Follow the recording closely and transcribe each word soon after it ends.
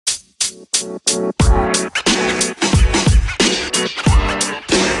Hello,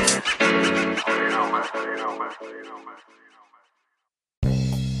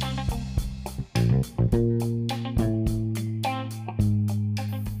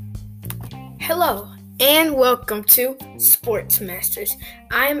 and welcome to Sports Masters.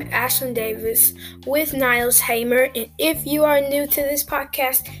 I'm Ashlyn Davis with Niles Hamer, and if you are new to this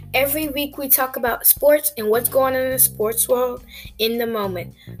podcast, every week we talk about sports and what's going on in the sports world in the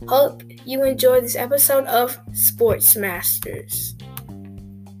moment. Hope you enjoy this episode of Sports Masters.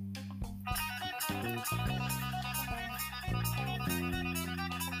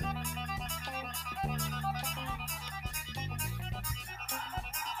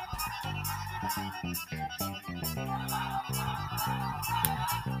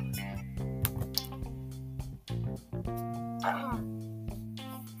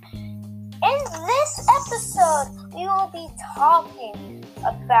 In this episode, we will be talking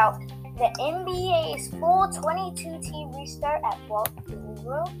about the NBA's full 22-team restart at Walt Disney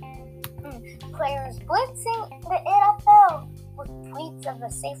World, players blitzing the NFL with tweets of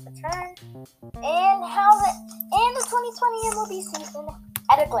a safe return, and the 2020 MLB season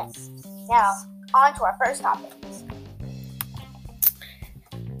at a glance. Now, on to our first topic.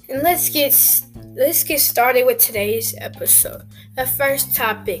 And let's get started with today's episode. The first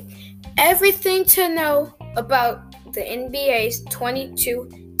topic: everything to know about the NBA's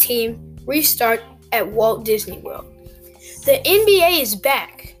 22-team restart at Walt Disney World. The NBA is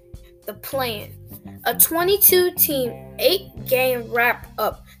back. The plan: a 22-team, 8-game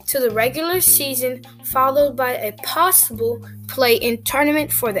wrap-up to the regular season, followed by a possible play-in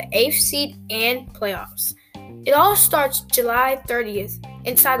tournament for the 8th seed and playoffs. It all starts July 30th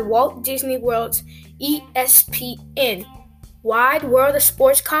inside Walt Disney World's ESPN Wide World of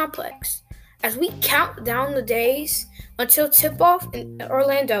Sports complex. As we count down the days until tip-off in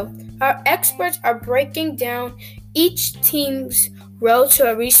Orlando, our experts are breaking down each team's road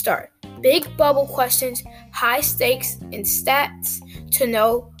to a restart. Big bubble questions, high stakes, and stats to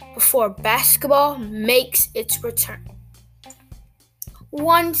know before basketball makes its return.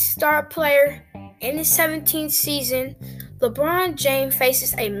 One star player in the 17th season, LeBron James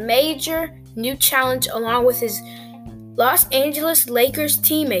faces a major new challenge along with his Los Angeles Lakers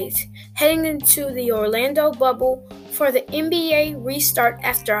teammates heading into the Orlando bubble for the NBA restart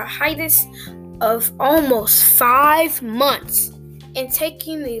after a hiatus of almost 5 months and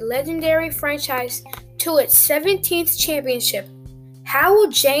taking the legendary franchise to its 17th championship. How will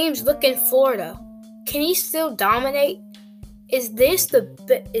James look in Florida? Can he still dominate? Is this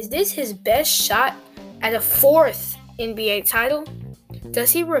his best shot at a 4th NBA title?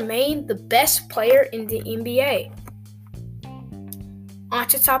 Does he remain the best player in the NBA? On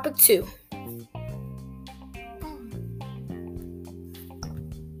to topic 2.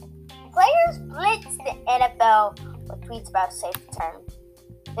 Players blitz the NFL with tweets about a safe return.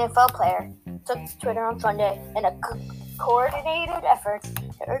 An NFL player took to Twitter on Sunday in a coordinated effort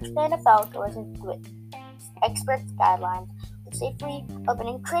to urge the NFL to listen to its experts' guidelines for safely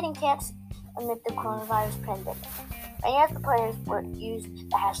opening training camps amid the coronavirus pandemic. Many of the players used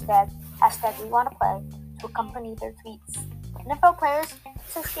the hashtag #WeWannaPlay to accompany their tweets. NFL Players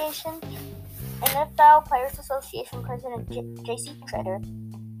Association President J.C. Treader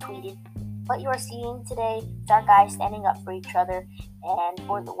tweeted, "What you are seeing today is our guys standing up for each other and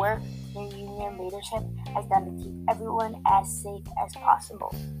for the work their union leadership has done to keep everyone as safe as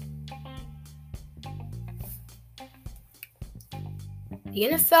possible." The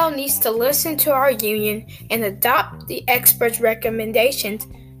NFL needs to listen to our union and adopt the experts' recommendations.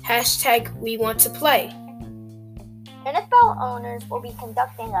 #WeWantToPlay. NFL owners will be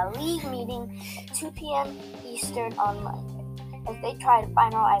conducting a league meeting at 2 p.m. Eastern on Monday as they try to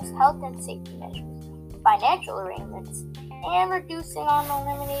finalize health and safety measures, financial arrangements, and reducing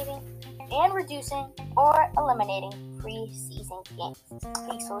or eliminating preseason games.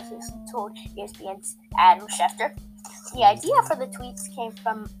 These sources told ESPN's Adam Schefter. The idea for the tweets came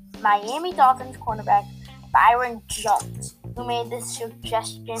from Miami Dolphins cornerback Byron Jones, who made this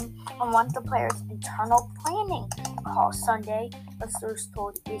suggestion on one of the players' internal planning call Sunday, a source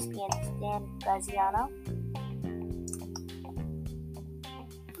told ESPN's Dan Graziano.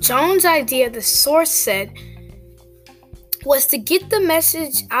 Jones' idea, the source said, was to get the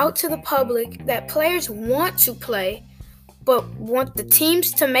message out to the public that players want to play, but want the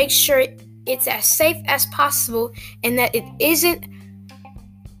teams to make sure it's as safe as possible and that it isn't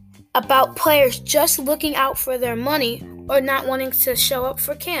about players just looking out for their money or not wanting to show up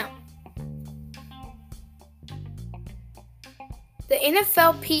for camp. The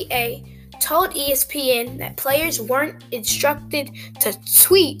NFLPA told ESPN that players weren't instructed to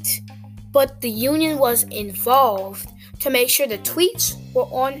tweet but the union was involved to make sure the tweets were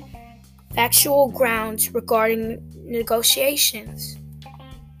on factual grounds regarding negotiations.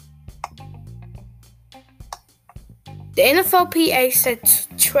 The NFLPA said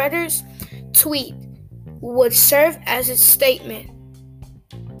Treader's tweet would serve as its statement.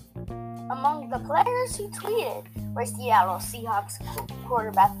 Among the players who tweeted were Seattle Seahawks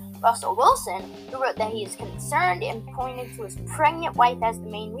quarterback Russell Wilson, who wrote that he is concerned and pointed to his pregnant wife as the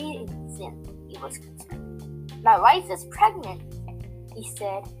main reason he was concerned. "My wife is pregnant," he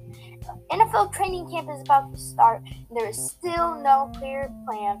said. NFL training camp is about to start, and there is still no clear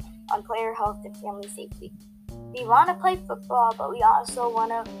plan on player health and family safety. "We want to play football, but we also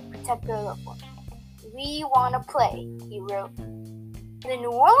want to protect our loved ones. We want to play," he wrote. The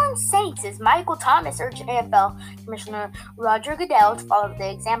New Orleans Saints' Michael Thomas urged NFL Commissioner Roger Goodell to follow the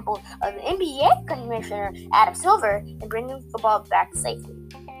example of NBA Commissioner Adam Silver in bringing football back safely.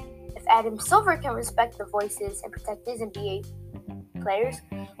 If Adam Silver can respect the voices and protect his NBA players,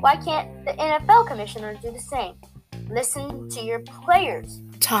 why can't the NFL Commissioner do the same? Listen to your players,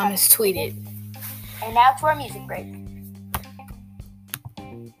 Thomas tweeted. And now to our music break.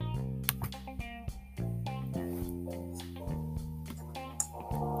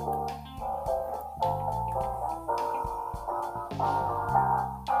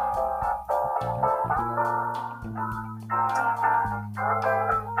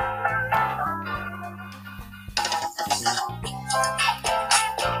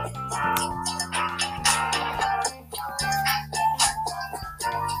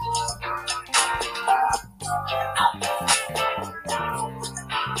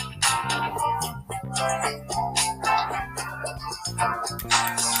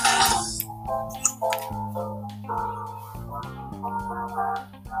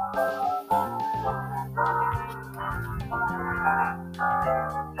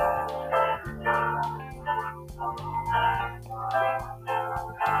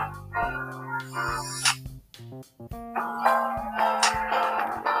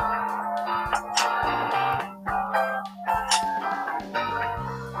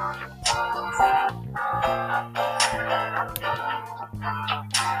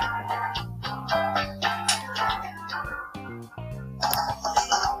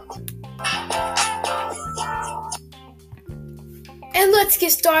 And let's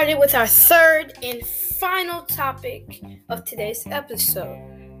get started with our third and final topic of today's episode.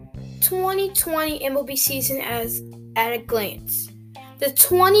 2020 MLB season at a glance. The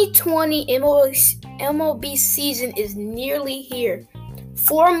 2020 MLB season is nearly here,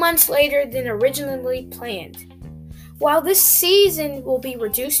 4 months later than originally planned. While this season will be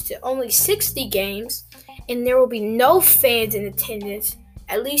reduced to only 60 games, and there will be no fans in attendance,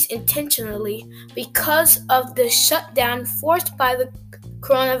 at least intentionally, because of the shutdown forced by the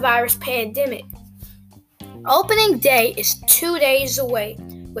coronavirus pandemic. Opening day is 2 days away,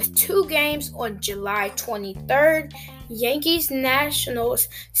 with 2 games on July 23rd, Yankees-Nationals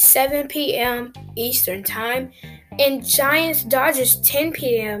 7 p.m. Eastern Time, and Giants-Dodgers 10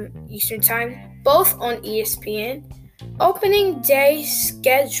 p.m. Eastern Time, both on ESPN. Opening day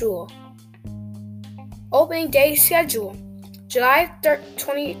schedule. July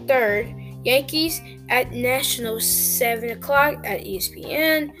 23rd, Yankees at Nationals 7 o'clock at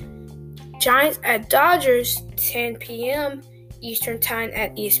ESPN. Giants at Dodgers 10 p.m. Eastern Time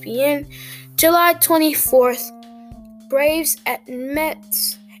at ESPN. July 24th, Braves at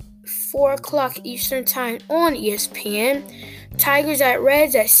Mets 4 o'clock Eastern Time on ESPN. Tigers at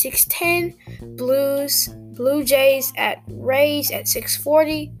Reds at 6:10. Blue Jays at Rays at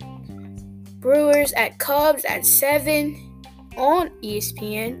 6:40. Brewers at Cubs at 7 on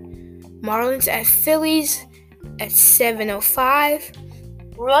ESPN. Marlins at Phillies at 7:05.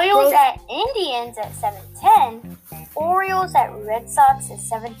 Royals at Indians at 7:10. Orioles at Red Sox at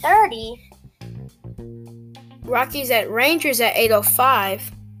 7:30. Rockies at Rangers at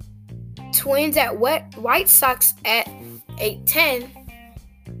 8:05. Twins at White Sox at 8:10.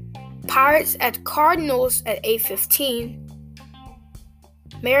 Pirates at Cardinals at 8:15.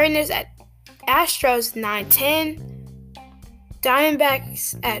 Mariners at Astros 9:10.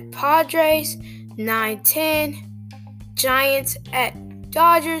 Diamondbacks at Padres 9:10. Giants at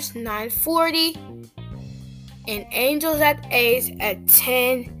Dodgers 9:40. And Angels at A's at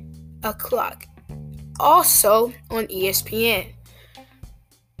 10 o'clock. Also on ESPN.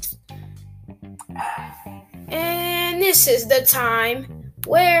 And this is the time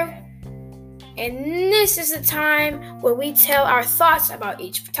where we tell our thoughts about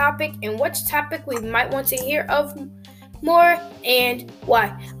each topic and which topic we might want to hear of more and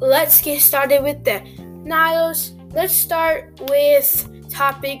why. Let's get started with the Niles. Let's start with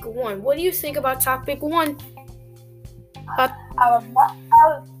topic 1. What do you think about topic 1? I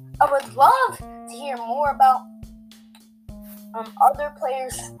would love to hear more about other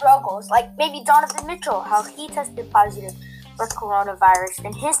players' struggles, like maybe Donovan Mitchell, how he tested positive for coronavirus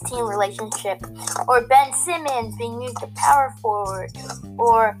in his team relationship, or Ben Simmons being used at power forward,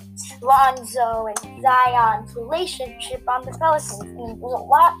 or Lonzo and Zion's relationship on the Pelicans. I mean, there's a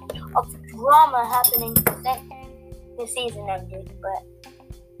lot of drama happening since the season ended, but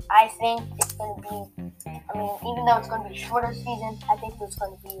I think it's going to be, even though it's going to be a shorter season, I think there's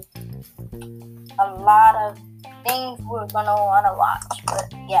going to be a lot of things we're going to want to watch.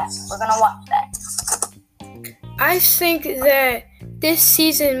 But yes, we're going to watch that. I think that this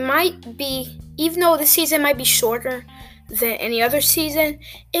season might be, even though the season might be shorter than any other season,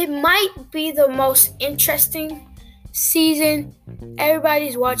 it might be the most interesting season.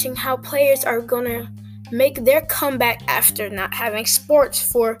 Everybody's watching how players are going to make their comeback after not having sports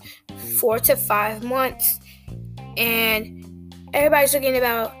for 4 to 5 months. And everybody's looking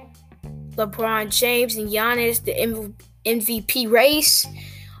about LeBron James and Giannis, the MVP race.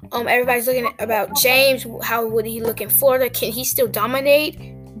 Everybody's looking at about James. How would he look in Florida? Can he still dominate?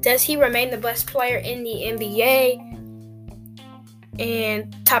 Does he remain the best player in the NBA?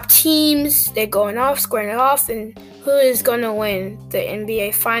 And top teams, they're going off, squaring it off, and who is going to win the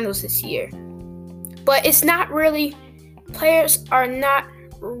NBA Finals this year? But it's not really, players are not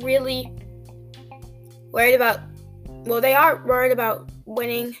really worried about, well, they are worried about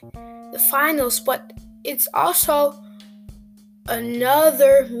winning the finals, but it's also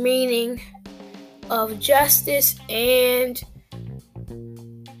another meaning of justice and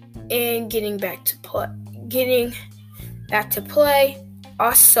getting back to play.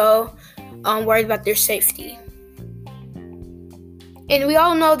 Also, worried about their safety. And we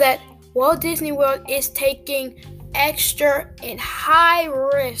all know that Walt Disney World is taking extra and high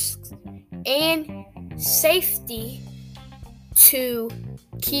risks and safety to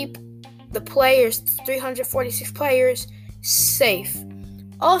keep the players, 346 players, safe.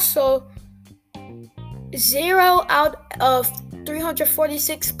 Also, 0 out of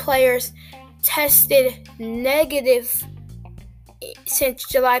 346 players tested negative since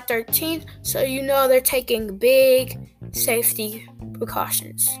July 13th, so you know they're taking big safety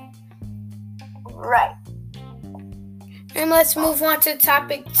precautions. Right. And let's move on to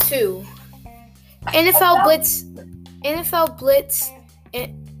topic 2. NFL blitz,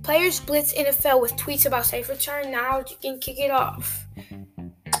 and players blitz NFL with tweets about safe return. Now you can kick it off.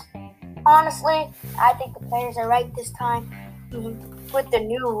 Honestly, I think the players are right this time. With the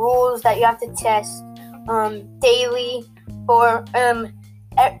new rules that you have to test daily you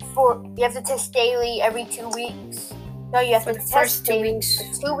have to test daily every 2 weeks. No, you have to test daily for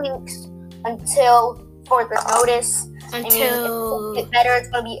 2 weeks until further notice. If it gets better, it's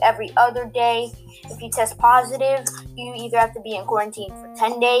going to be every other day. If you test positive, you either have to be in quarantine for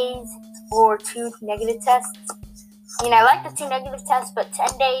 10 days or 2 negative tests. I like the 2 negative tests, but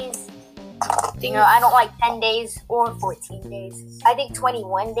 10 days, I don't like 10 days or 14 days. I think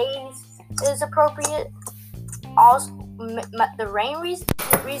 21 days is appropriate. Also, the reason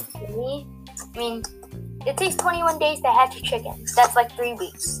for me, it takes 21 days to hatch a chicken. That's like 3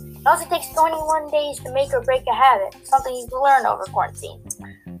 weeks. It also takes 21 days to make or break a habit, something you can learn over quarantine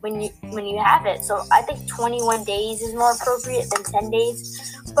when you have it. So I think 21 days is more appropriate than 10 days.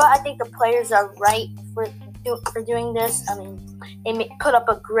 But I think the players are right for doing this. They put up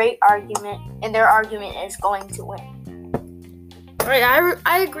a great argument, and their argument is going to win. All right,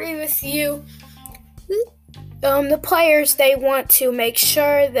 I agree with you. The players, they want to make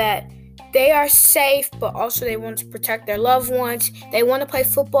sure that they are safe, but also they want to protect their loved ones. They want to play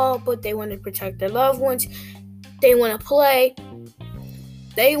football, but they want to protect their loved ones. They want to play.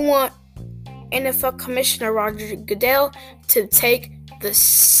 They want NFL Commissioner Roger Goodell to take the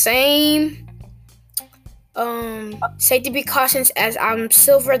same safety precautions as Adam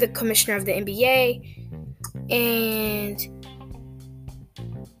Silver, the commissioner of the NBA. And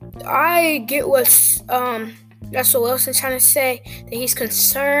I get what Russell Wilson's trying to say, that he's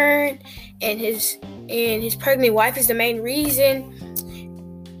concerned and his pregnant wife is the main reason.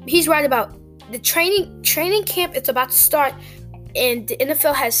 He's right about the training camp. It's about to start, and the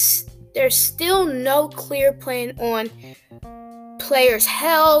NFL there's still no clear plan on players'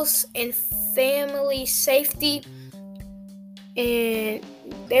 health and family safety, and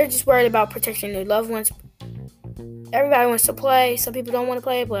they're just worried about protecting their loved ones. Everybody wants to play. Some people don't want to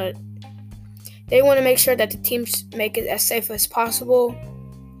play, but they want to make sure that the teams make it as safe as possible,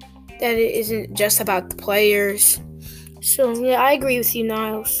 that it isn't just about the players. So, yeah, I agree with you,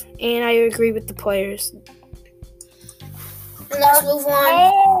 Niles, and I agree with the players. And let's move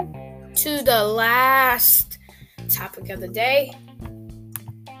on to the last topic of the day.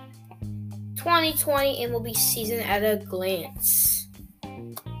 2020 MLB season at a glance.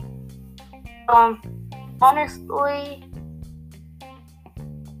 Honestly,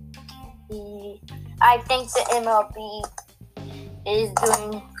 I think the MLB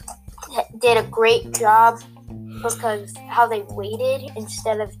did a great job because how they waited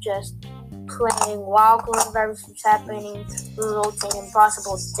instead of just playing while coronavirus was happening, resulting in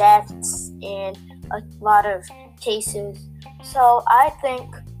possible deaths and a lot of cases. So I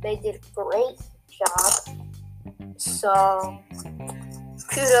think they did a great job. So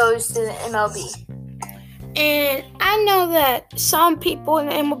kudos to the MLB. And I know that some people in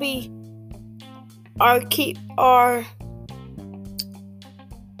the MLB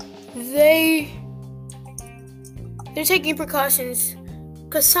they're taking precautions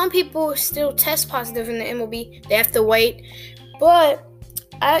because some people still test positive in the MLB. They have to wait. But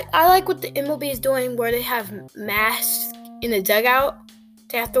I like what the MLB is doing where they have masks in the dugout.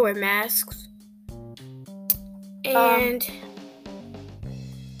 They have to wear masks. And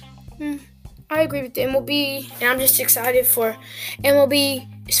I agree with the MLB. And I'm just excited for MLB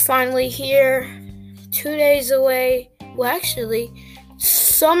is finally here. 2 days away. Well, actually,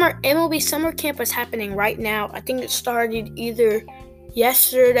 MLB summer camp is happening right now. I think it started either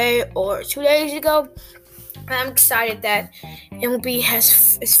yesterday or 2 days ago. And I'm excited that MLB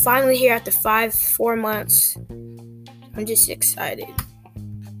is finally here after 4 months. I'm just excited.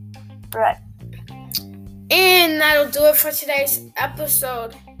 Right. And that'll do it for today's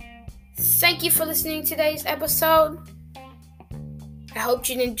episode. Thank you for listening to today's episode. I hope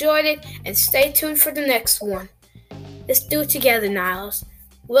you enjoyed it, and stay tuned for the next one. Let's do it together, Niles.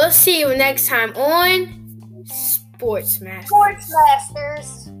 We'll see you next time on Sports Masters. Sports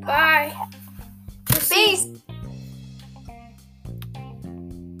Masters. Bye. Peace.